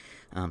Gallo.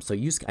 I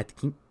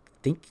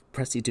think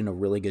Presti's doing a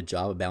really good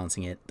job of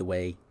balancing it the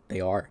way they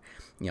are,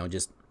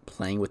 just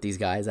playing with these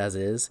guys as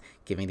is,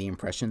 giving the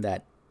impression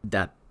that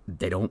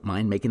they don't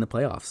mind making the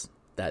playoffs.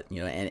 That,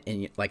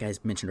 and like I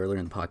mentioned earlier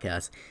in the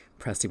podcast,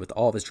 Presti with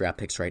all of his draft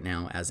picks right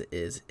now as it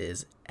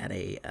is at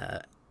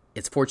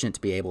it's fortunate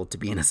to be able to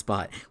be in a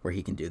spot where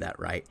he can do that,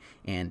 right?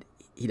 And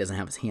he doesn't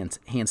have his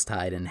hands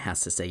tied and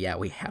has to say, yeah,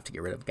 we have to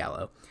get rid of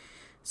Gallo.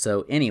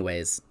 So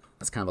anyways,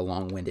 that's kind of a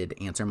long-winded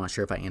answer. I'm not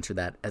sure if I answered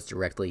that as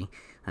directly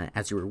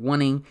as you were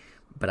wanting,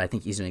 but I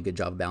think he's doing a good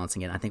job of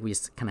balancing it. I think we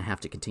just kind of have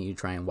to continue to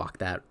try and walk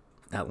that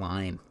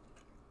line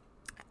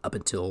up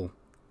until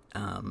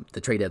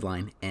the trade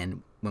deadline,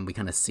 and when we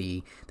kind of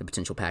see the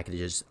potential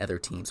packages other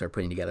teams are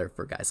putting together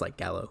for guys like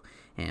Gallo,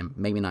 and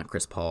maybe not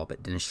Chris Paul,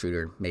 but Dennis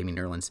Schroeder, maybe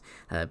Nerlens,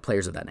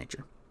 players of that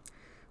nature.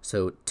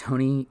 So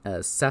Tony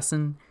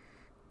Sassin,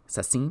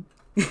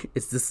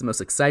 is this the most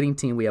exciting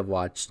team we have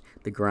watched?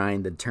 The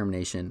grind, the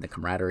determination, the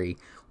camaraderie,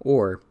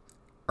 or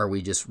are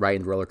we just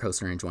riding the roller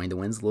coaster and enjoying the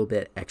wins a little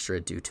bit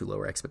extra due to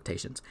lower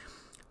expectations?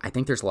 I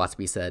think there's a lot to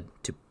be said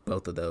to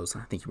both of those.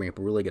 I think you bring up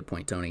a really good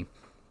point, Tony.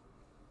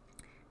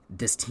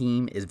 This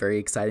team is very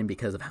exciting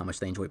because of how much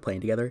they enjoy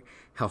playing together,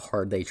 how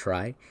hard they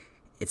try,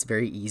 it's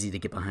very easy to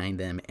get behind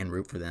them and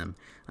root for them.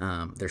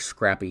 They're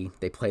scrappy.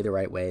 They play the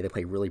right way. They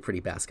play really pretty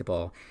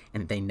basketball,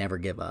 and they never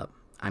give up.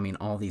 I mean,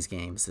 all these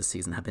games this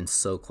season have been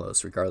so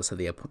close, regardless of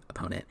the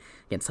opponent,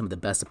 against some of the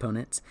best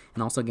opponents,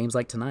 and also games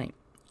like tonight,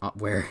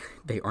 where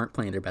they aren't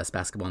playing their best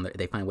basketball and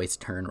they find ways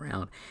to turn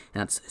around.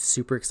 And that's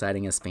super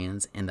exciting as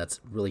fans, and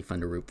that's really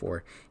fun to root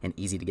for and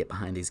easy to get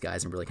behind these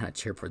guys and really kind of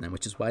cheer for them,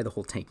 which is why the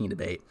whole tanking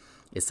debate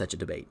is such a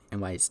debate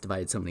and why it's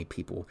divided so many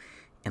people.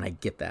 And I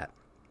get that.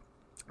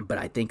 But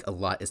I think a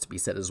lot is to be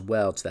said as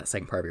well to that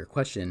second part of your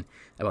question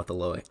about the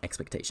low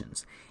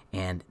expectations.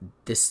 And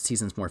this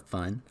season's more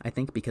fun, I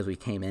think, because we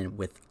came in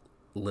with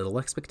little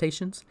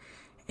expectations,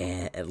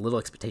 and little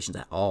expectations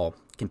at all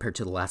compared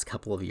to the last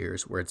couple of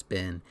years where it's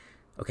been,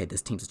 okay,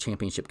 this team's a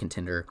championship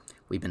contender.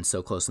 We've been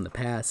so close in the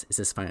past. Is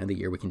this finally the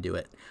year we can do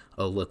it?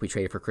 Oh, look, we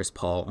traded for Chris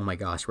Paul. Oh my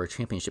gosh, we're a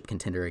championship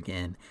contender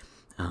again.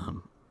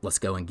 Let's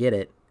go and get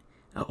it.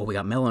 Oh, we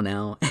got Melo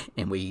now,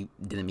 and we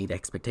didn't meet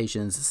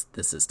expectations.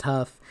 This is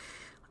tough.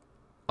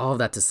 All of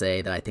that to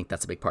say that I think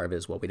that's a big part of it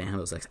as well. We didn't have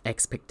those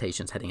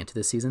expectations heading into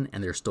this season,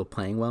 and they're still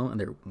playing well, and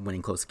they're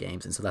winning close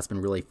games, and so that's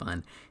been really fun.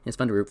 And it's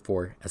fun to root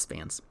for as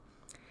fans.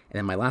 And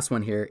then my last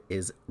one here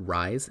is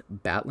Rise,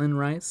 Batlin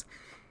Rise.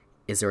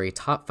 Is there a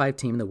top 5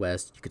 team in the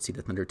West you could see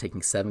the Thunder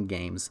taking 7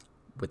 games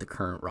with the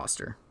current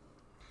roster?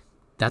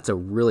 That's a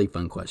really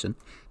fun question,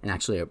 and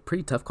actually a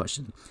pretty tough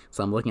question.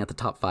 So I'm looking at the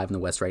top 5 in the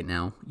West right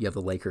now. You have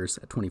the Lakers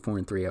at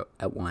 24-3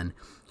 at 1. You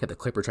have the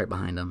Clippers right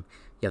behind them.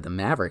 You have the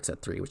Mavericks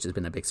at 3, which has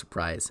been a big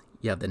surprise.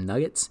 You have the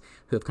Nuggets,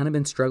 who have kind of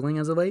been struggling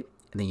as of late.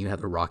 And then you have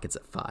the Rockets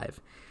at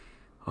 5.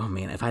 Oh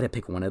man, if I had to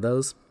pick one of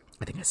those,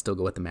 I think I still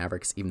go with the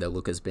Mavericks, even though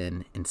Luka's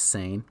been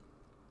insane.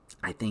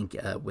 I think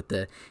with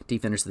the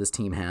defenders that this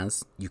team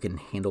has, you can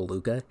handle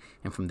Luka,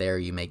 and from there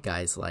you make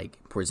guys like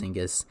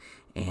Porzingis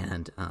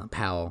and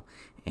Powell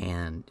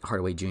and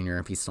Hardaway Jr.,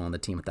 if he's still on the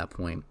team at that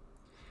point.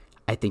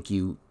 I think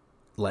you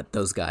let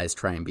those guys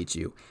try and beat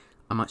you.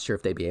 I'm not sure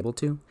if they'd be able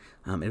to.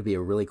 It'll be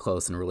a really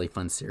close and a really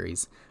fun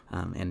series,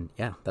 and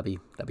yeah, that'd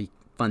be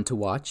fun to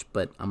watch.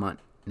 But I'm not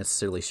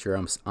necessarily sure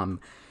I'm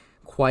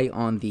quite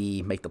on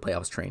the make the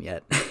playoffs train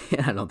yet.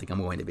 I don't think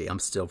I'm going to be. I'm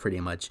still pretty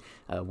much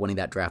wanting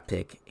that draft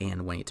pick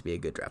and wanting it to be a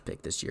good draft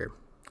pick this year.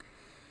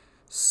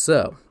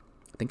 So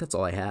I think that's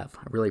all I have.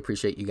 I really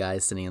appreciate you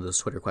guys sending in those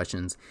Twitter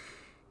questions,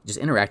 just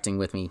interacting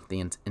with me the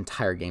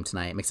entire game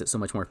tonight. It makes it so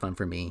much more fun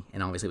for me,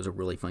 and obviously it was a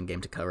really fun game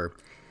to cover.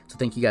 So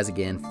thank you guys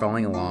again for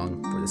following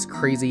along for this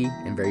crazy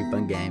and very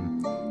fun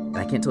game. And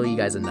I can't tell you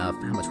guys enough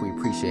how much we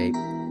appreciate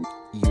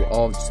you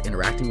all just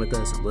interacting with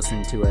us and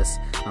listening to us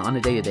on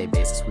a day-to-day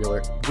basis. We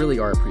really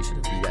are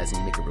appreciative of you guys, and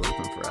you make it really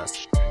fun for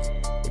us.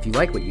 If you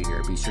like what you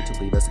hear, be sure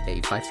to leave us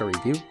a 5-star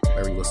review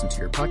wherever you listen to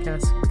your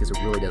podcast, because it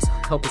really does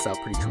help us out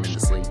pretty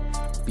tremendously.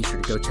 Be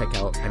sure to go check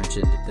out, I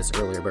mentioned this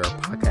earlier, but our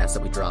podcast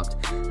that we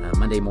dropped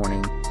Monday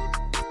morning,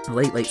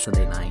 late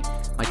Sunday night.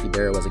 Mikey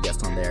Barrow was a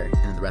guest on there,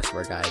 and the rest of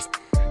our guys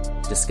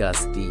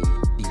discuss the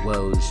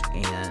Woj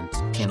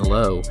and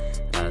Low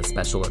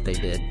special that they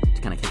did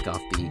to kind of kick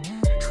off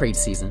the trade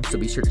season. So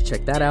be sure to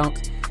check that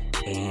out.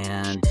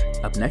 And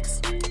up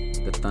next,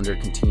 the Thunder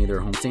continue their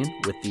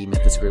homestand with the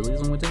Memphis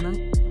Grizzlies on Wednesday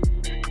night.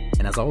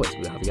 And as always,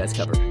 we'll have you guys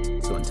covered.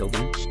 So until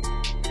then,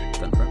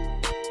 Thunder up.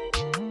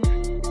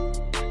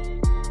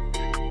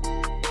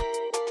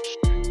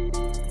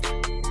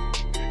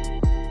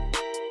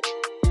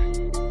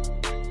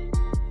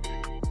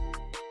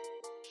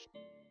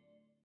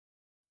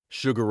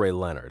 Sugar Ray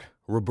Leonard,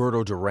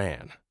 Roberto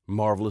Duran,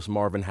 Marvelous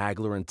Marvin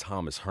Hagler, and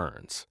Thomas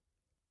Hearns.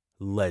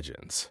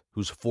 Legends,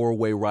 whose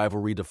four-way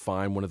rivalry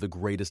defined one of the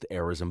greatest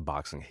eras in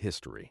boxing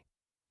history.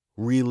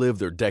 Relive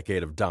their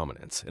decade of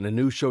dominance in a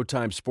new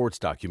Showtime sports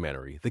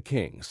documentary, The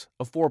Kings,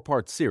 a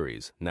 4-part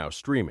series now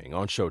streaming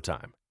on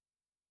Showtime.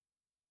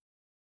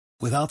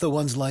 Without the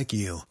ones like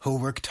you, who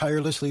work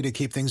tirelessly to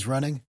keep things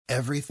running,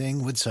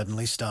 everything would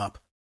suddenly stop.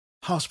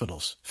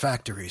 Hospitals,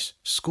 factories,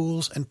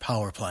 schools, and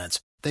power plants,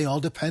 they all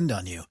depend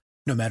on you.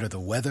 No matter the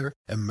weather,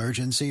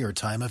 emergency, or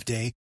time of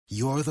day,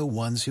 you're the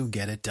ones who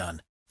get it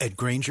done. At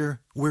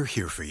Grainger, we're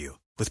here for you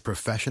with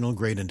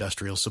professional-grade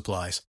industrial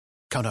supplies.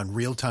 Count on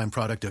real-time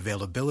product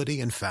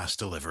availability and fast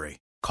delivery.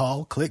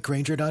 Call, click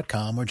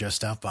Grainger.com, or just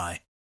stop by.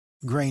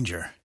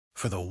 Grainger,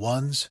 for the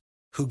ones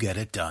who get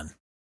it done.